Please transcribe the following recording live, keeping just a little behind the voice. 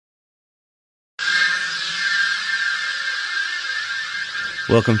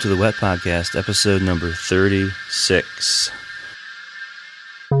Welcome to the WET Podcast, episode number 36.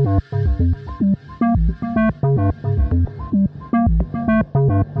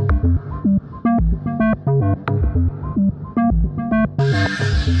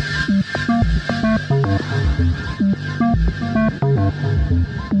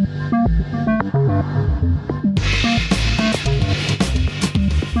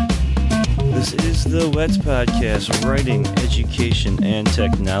 This is the WET Podcast, Writing, Education, and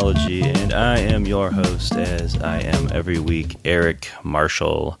Technology, and I am your host, as I am every week, Eric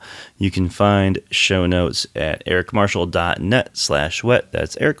Marshall. You can find show notes at ericmarshall.net/wet.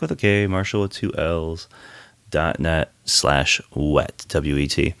 That's Eric with a K, Marshall with two L's, .net/wet,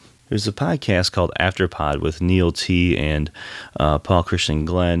 W-E-T. There's a podcast called Afterpod with Neil T. and Paul Christian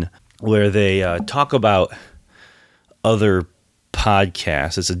Glenn, where they talk about other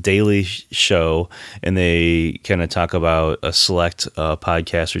podcasts. It's a daily show, and they kind of talk about a select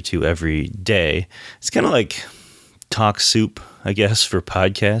podcast or two every day. It's kind of like Talk Soup, I guess, for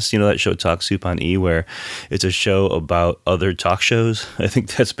podcasts. You know that show Talk Soup on E, where it's a show about other talk shows? I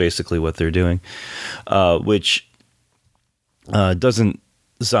think that's basically what they're doing, which doesn't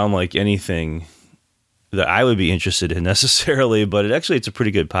sound like anything that I would be interested in necessarily, but it's a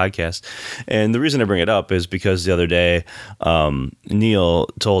pretty good podcast. And the reason I bring it up is because the other day, Neil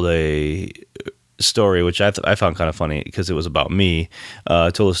told a story, which I found kind of funny because it was about me.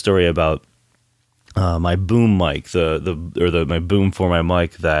 Told a story about my boom mic, my boom for my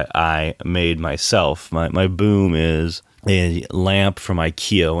mic that I made myself. My boom is a lamp from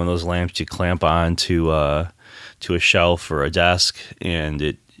IKEA, one of those lamps you clamp on to a shelf or a desk,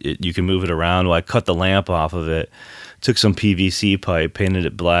 and you can move it around. Well, I cut the lamp off of it, took some PVC pipe, painted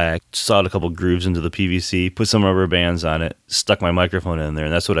it black, sawed a couple grooves into the PVC, put some rubber bands on it, stuck my microphone in there,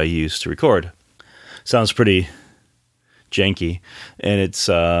 and that's what I used to record. Sounds pretty janky, and it's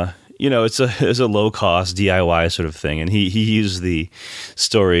it's a low cost DIY sort of thing. And he used the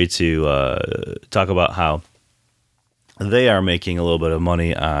story to talk about how they are making a little bit of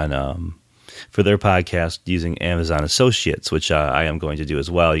money on for their podcast using Amazon Associates, which I am going to do as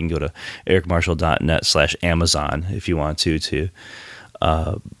well. You can go to ericmarshall.net/Amazon if you want to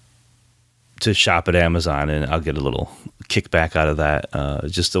shop at Amazon, and I'll get a little kickback out of that.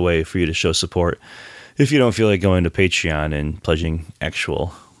 Just a way for you to show support if you don't feel like going to Patreon and pledging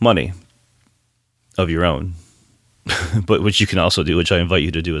actual money of your own, but which you can also do, which I invite you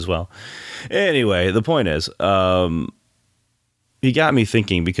to do as well. Anyway, the point is, he got me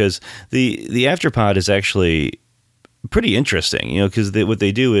thinking, because the Afterpod is actually pretty interesting, because what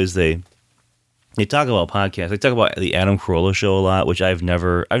they do is they talk about podcasts. They talk about the Adam Carolla show a lot, which I've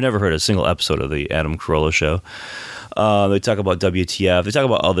never heard a single episode of the Adam Carolla show. They talk about WTF. They talk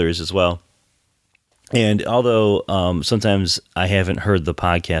about others as well. And although sometimes I haven't heard the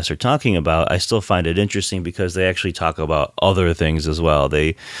podcast they're talking about, I still find it interesting because they actually talk about other things as well.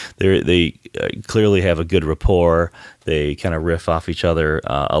 They clearly have a good rapport. They kind of riff off each other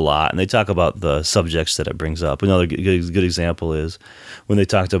a lot, and they talk about the subjects that it brings up. Another good example is when they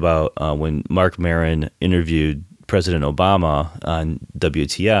talked about when Mark Maron interviewed President Obama on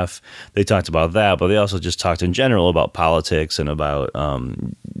WTF. They talked about that, but they also just talked in general about politics and about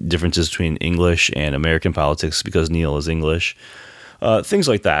differences between English and American politics, because Neil is English, things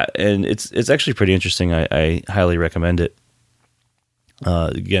like that. And it's actually pretty interesting. I highly recommend it.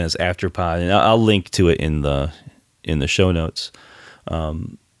 Again, it's Afterpod, and I'll link to it in the show notes,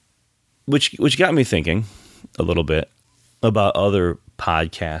 which got me thinking a little bit about other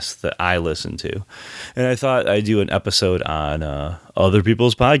podcasts that I listen to. And I thought I'd do an episode on other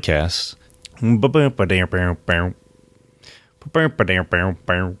people's podcasts.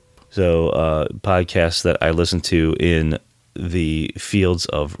 So podcasts that I listen to in the fields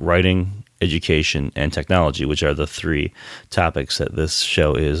of writing, education, and technology, which are the three topics that this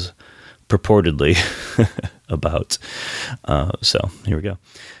show is purportedly about. So here we go.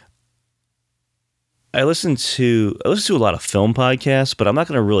 I listen to a lot of film podcasts, but I'm not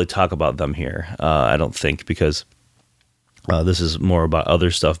going to really talk about them here, I don't think, because this is more about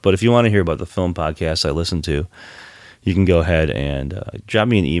other stuff. But if you want to hear about the film podcasts I listen to, you can go ahead and drop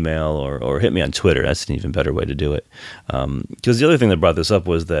me an email or hit me on Twitter. That's an even better way to do it. Because the other thing that brought this up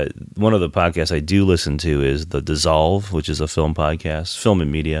was that one of the podcasts I do listen to is The Dissolve, which is a film podcast, film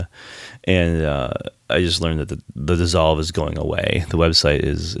and media. And I just learned that the Dissolve is going away. The website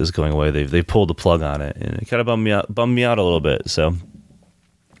is going away. They pulled the plug on it, and it kind of bummed me out a little bit. So,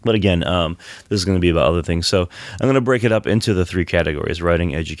 but again, this is going to be about other things. So I'm going to break it up into the three categories: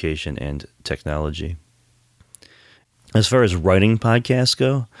 writing, education, and technology. As far as writing podcasts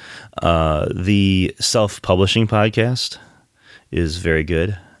go, the self-publishing podcast is very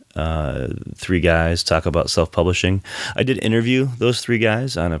good. Three guys talk about self-publishing. I did interview those three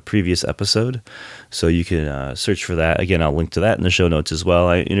guys on a previous episode, so you can search for that. Again, I'll link to that in the show notes as well.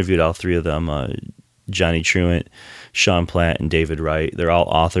 I interviewed all three of them, Johnny Truant, Sean Platt, and David Wright. They're all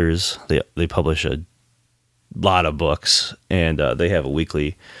authors. They publish a lot of books, and they have a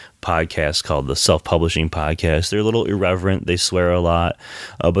weekly podcast called the Self-Publishing Podcast. They're a little irreverent. They swear a lot,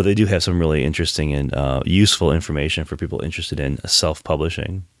 but they do have some really interesting and useful information for people interested in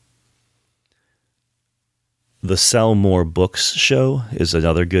self-publishing. The Sell More Books Show is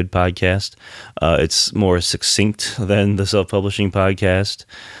another good podcast. It's more succinct than the Self-Publishing Podcast.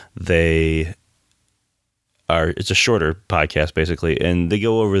 It's a shorter podcast, basically, and they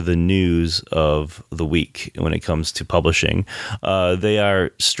go over the news of the week when it comes to publishing. They are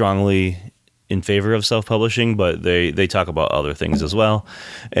strongly in favor of self-publishing, but they talk about other things as well.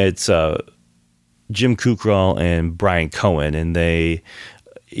 It's Jim Kukral and Brian Cohen, and they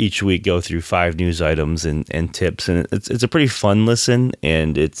each week go through 5 news items and tips, and it's a pretty fun listen,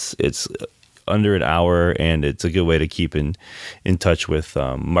 and it's under an hour, and it's a good way to keep in touch with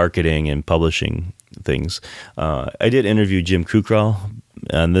marketing and publishing things. I did interview Jim Kukral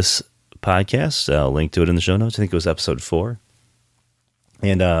on this podcast. I'll link to it in the show notes. I think it was episode 4.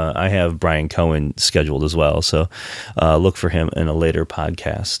 And I have Brian Cohen scheduled as well, so look for him in a later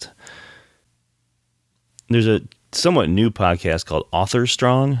podcast. There's a somewhat new podcast called Author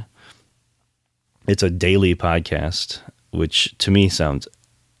Strong. It's a daily podcast, which to me sounds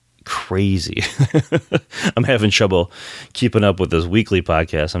crazy. I'm having trouble keeping up with this weekly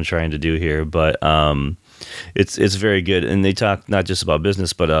podcast I'm trying to do here, but it's very good, and they talk not just about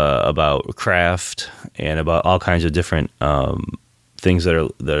business, but about craft and about all kinds of different things that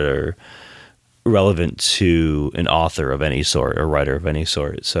are relevant to an author of any sort, or writer of any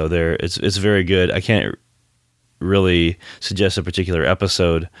sort. So it's very good. I can't really suggest a particular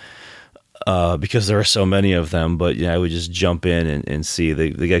episode because there are so many of them, but I would just jump in and see.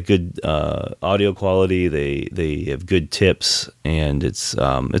 They got good audio quality. They have good tips, and it's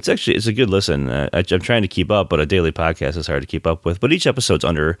a good listen. I'm trying to keep up, but a daily podcast is hard to keep up with. But each episode's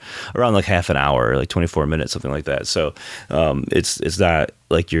around like half an hour, like 24 minutes, something like that. So it's not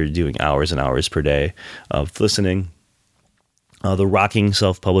like you're doing hours and hours per day of listening. The Rocking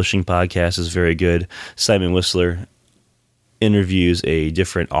Self-Publishing Podcast is very good. Simon Whistler interviews a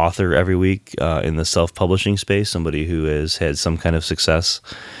different author every week in the self-publishing space, somebody who has had some kind of success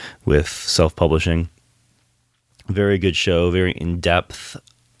with self-publishing. Very good show, very in-depth.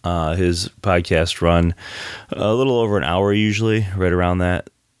 His podcasts run a little over an hour usually, right around that.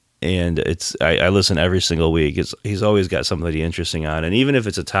 And I listen every single week. He's always got somebody interesting on, and even if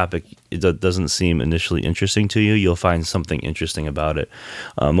it's a topic that doesn't seem initially interesting to you, you'll find something interesting about it.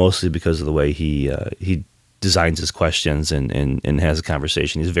 Mostly because of the way he designs his questions and has a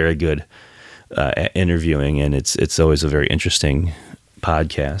conversation. He's very good at interviewing, and it's always a very interesting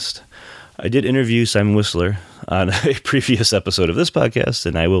podcast. I did interview Simon Whistler on a previous episode of this podcast,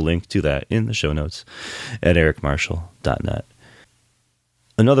 and I will link to that in the show notes at ericmarshall.net.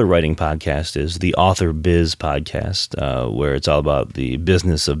 Another writing podcast is the Author Biz podcast, where it's all about the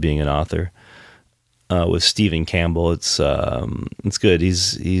business of being an author. With Stephen Campbell, it's good.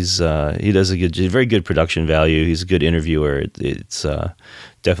 He does a very good production value. He's a good interviewer. It's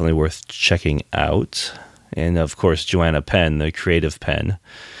definitely worth checking out. And of course, Joanna Penn, the creative Penn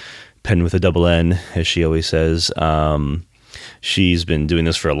with a double N, as she always says. She's been doing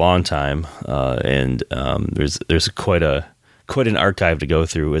this for a long time, and there's quite an archive to go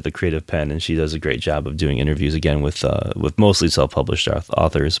through with the creative Penn, and she does a great job of doing interviews again with mostly self-published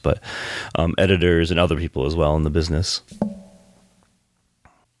authors, but editors and other people as well in the business.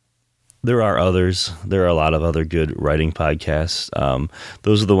 There are others. There are a lot of other good writing podcasts.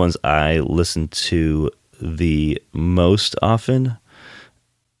 Those are the ones I listen to the most often.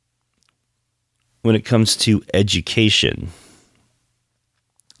 When it comes to education,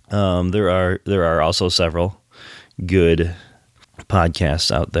 there are also several good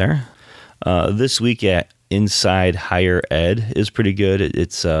podcasts out there. This week at Inside Higher Ed is pretty good.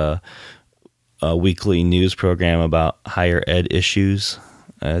 It's a weekly news program about higher ed issues.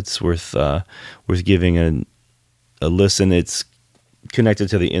 It's worth giving a listen. It's connected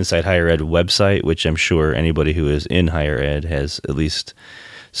to the Inside Higher Ed website, which I'm sure anybody who is in higher ed has at least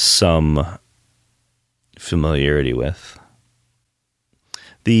some familiarity with.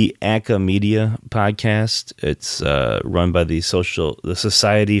 the ACA Media podcast. It's run by the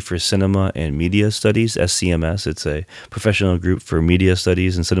Society for Cinema and Media Studies, SCMS. It's a professional group for media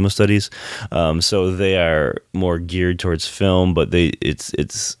studies and cinema studies. So they are more geared towards film, but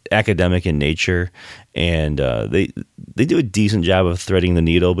it's academic in nature, and they do a decent job of threading the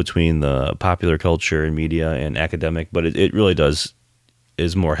needle between the popular culture and media and academic. But it really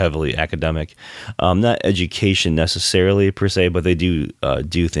is more heavily academic, not education necessarily per se, but they do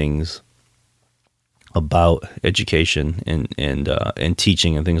things about education and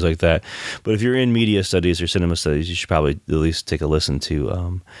teaching and things like that. But if you're in media studies or cinema studies, you should probably at least take a listen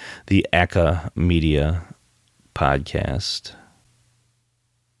to the ACA Media podcast.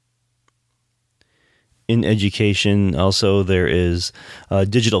 In education, also, there is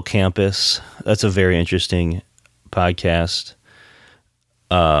Digital Campus. That's a very interesting podcast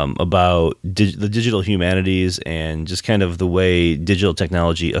about the digital humanities and just kind of the way digital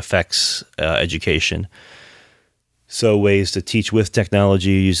technology affects education. So ways to teach with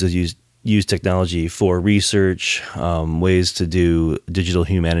technology, use technology for research, ways to do digital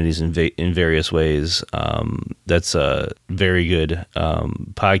humanities in various ways. That's a very good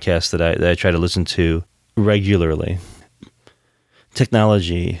podcast that I try to listen to regularly.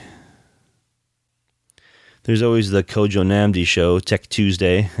 Technology. There's always the Kojo Namdi show, Tech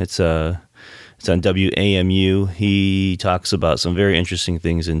Tuesday. It's on WAMU. He talks about some very interesting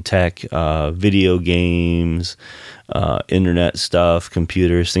things in tech, video games, internet stuff,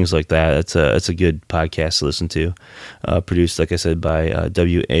 computers, things like that. It's a good podcast to listen to. Produced, like I said, by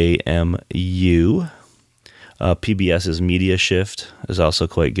WAMU. PBS's Media Shift is also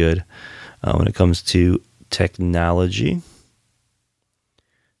quite good when it comes to technology.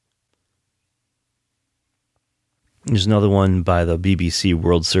 There's another one by the BBC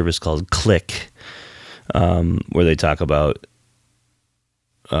World Service called Click, where they talk about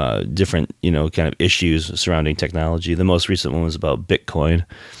different, kind of issues surrounding technology. The most recent one was about Bitcoin.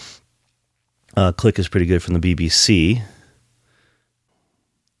 Click is pretty good from the BBC.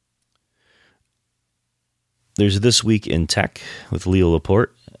 There's This Week in Tech with Leo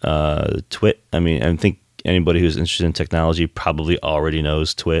Laporte. Twit. I think anybody who's interested in technology probably already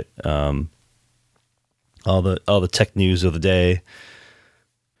knows Twit. All the tech news of the day.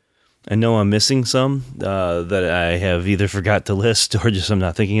 I know I'm missing some that I have either forgot to list or just I'm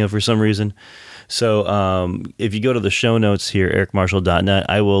not thinking of for some reason. So if you go to the show notes here, ericmarshall.net,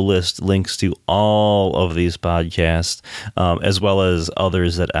 I will list links to all of these podcasts, as well as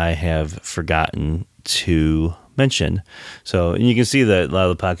others that I have forgotten to mention. So, and you can see that a lot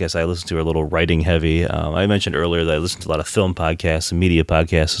of the podcasts I listen to are a little writing heavy. I mentioned earlier that I listen to a lot of film podcasts and media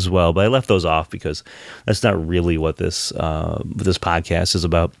podcasts as well, but I left those off because that's not really what this podcast is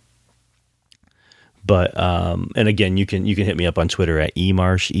about. But and again, you can hit me up on Twitter at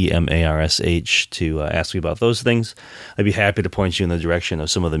emarsh, EMARSH, to ask me about those things. I'd be happy to point you in the direction of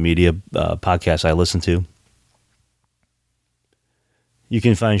some of the media podcasts I listen to. You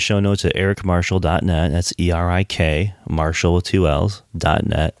can find show notes at ericmarshall.net. That's ERIK, Marshall with 2 L's,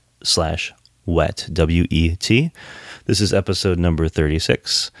 .net /WET, WET. This is episode number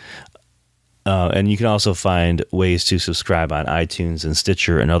 36. And you can also find ways to subscribe on iTunes and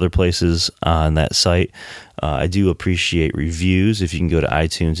Stitcher and other places on that site. I do appreciate reviews. If you can go to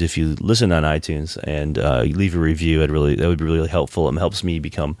iTunes, if you listen on iTunes and you leave a review, that would be really helpful. It helps me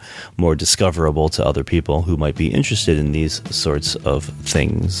become more discoverable to other people who might be interested in these sorts of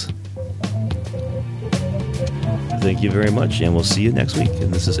things. Thank you very much, and we'll see you next week.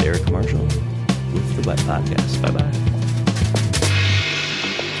 And this is Eric Marshall with the WET Podcast. Bye-bye.